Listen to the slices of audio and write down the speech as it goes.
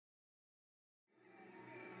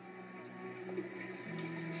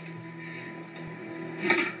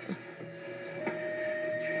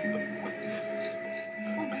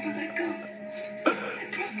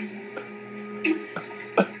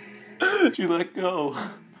She let go.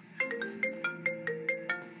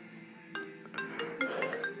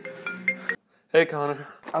 Hey, Connor.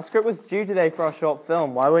 Our script was due today for our short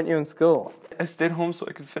film. Why weren't you in school? I stayed home so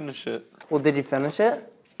I could finish it. Well, did you finish it?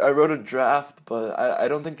 I wrote a draft, but I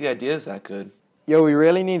don't think the idea is that good. Yo, we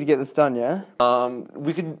really need to get this done, yeah?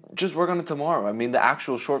 We could just work on it tomorrow. I mean, the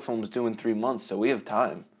actual short film is due in 3 months, so we have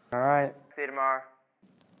time. All right. See you tomorrow.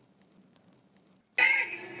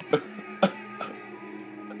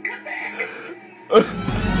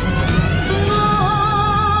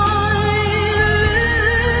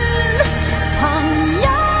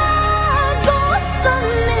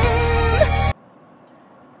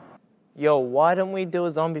 Yo, why don't we do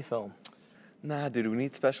a zombie film? Nah, dude, we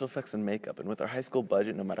need special effects and makeup, and with our high school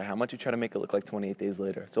budget, no matter how much you try to make it look like 28 Days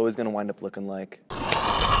Later, it's always gonna wind up looking like...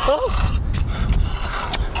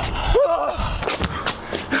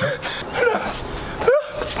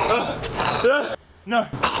 No.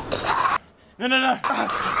 No, no, no.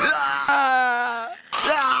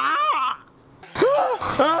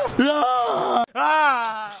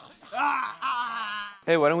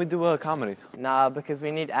 Hey, why don't we do a comedy? Nah, because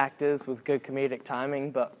we need actors with good comedic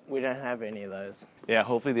timing, but we don't have any of those. Yeah,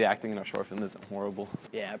 hopefully the acting in our short film isn't horrible.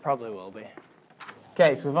 Yeah, it probably will be.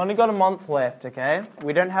 Okay, so we've only got a month left, okay?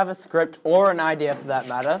 We don't have a script or an idea for that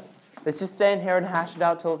matter. Let's just stay in here and hash it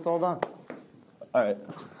out till it's all done. All right,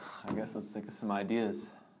 I guess let's think of some ideas.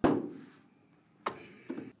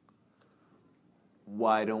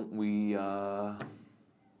 Why don't we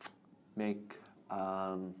make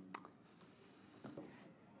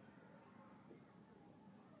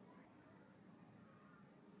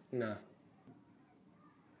No.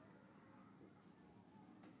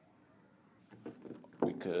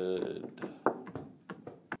 we could...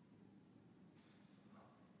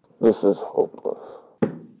 This is hopeless.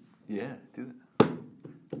 Yeah, do that.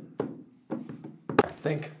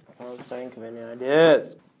 Think. I don't think of any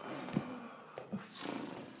ideas.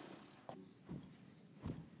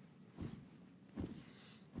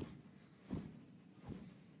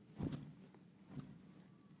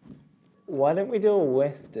 Why don't we do a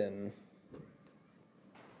Western?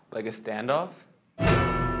 Like a standoff?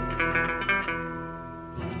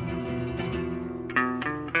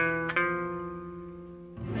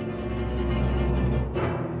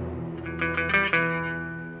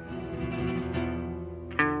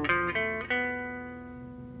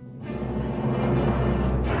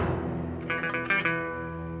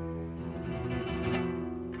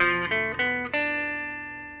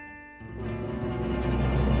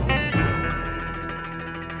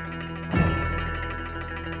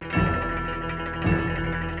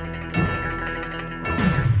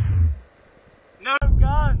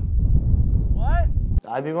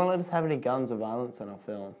 IB won't let us have any guns or violence in our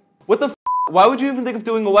film. What the f? Why would you even think of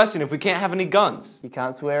doing a Western if we can't have any guns? You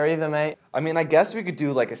can't swear either, mate. I mean, I guess we could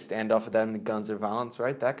do like a standoff without any guns or violence,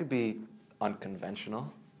 right? That could be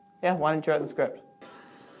unconventional. Yeah, why don't you write the script?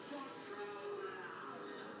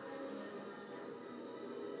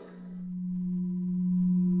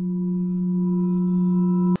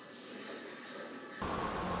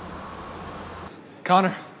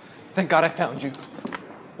 Connor, thank God I found you.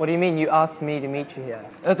 What do you mean you asked me to meet you here?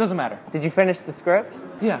 That doesn't matter. Did you finish the script?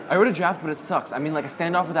 Yeah, I wrote a draft, but it sucks. I mean, like a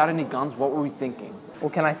standoff without any guns, what were we thinking? Well,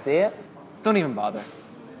 can I see it? Don't even bother.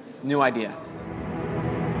 New idea.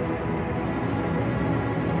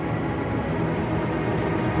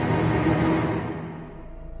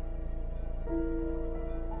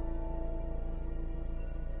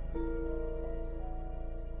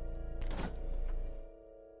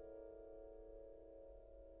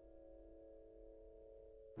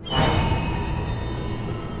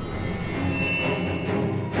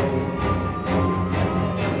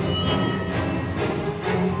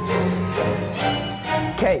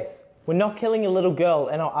 Kees, we're not killing a little girl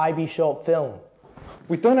in our IB short film.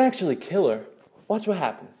 We don't actually kill her. Watch what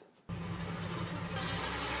happens.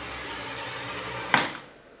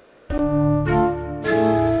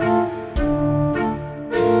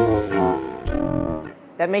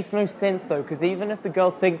 That makes no sense though, because even if the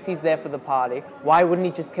girl thinks he's there for the party, why wouldn't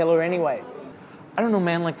he just kill her anyway? I don't know,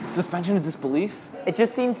 man, like suspension of disbelief? It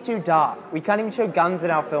just seems too dark. We can't even show guns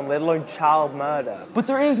in our film, let alone child murder. But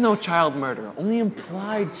there is no child murder, only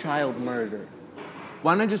implied child murder.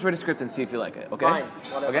 Why don't I just write a script and see if you like it, okay? Fine,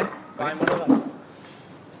 whatever. Okay? Fine, whatever.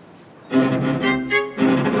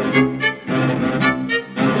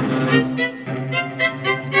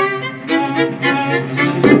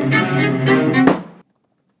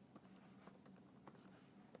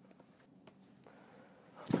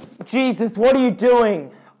 Jesus, what are you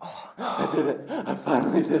doing? I did it. I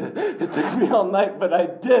finally did it. It took me all night, but I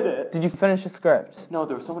did it. Did you finish the script? No,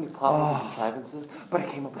 there were so many plot holes and contrivances, but I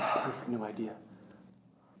came up with a perfect new idea.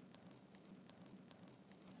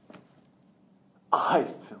 A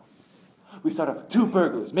heist film. We start off with 2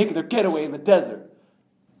 burglars making their getaway in the desert.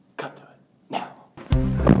 Cut to it. Now.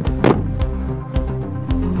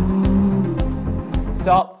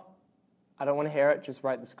 Stop. I don't want to hear it. Just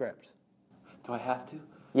write the script. Do I have to?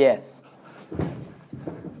 Yes.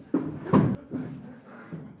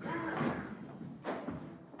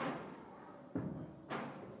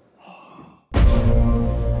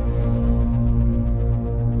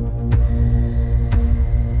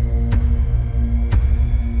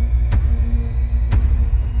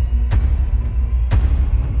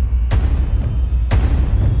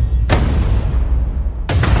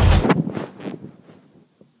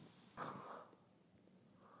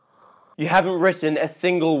 You haven't written a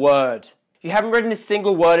single word. You haven't written a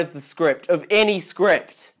single word of the script, of any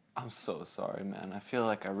script. I'm so sorry, man. I feel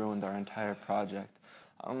like I ruined our entire project.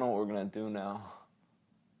 I don't know what we're gonna do now.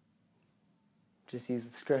 Just use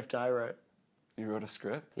the script I wrote. You wrote a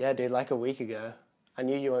script? Yeah, dude, like a week ago. I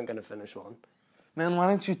knew you weren't going to finish one. Man, why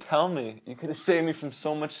didn't you tell me? You could have saved me from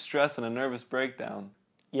so much stress and a nervous breakdown.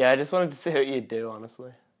 Yeah, I just wanted to see what you'd do,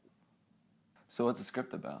 honestly. So what's the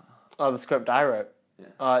script about? Oh, the script I wrote.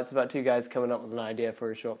 Yeah. It's about 2 guys coming up with an idea for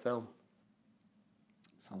a short film.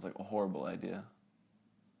 Sounds like a horrible idea.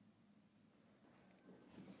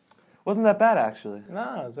 Wasn't that bad, actually.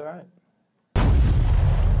 No, it was alright.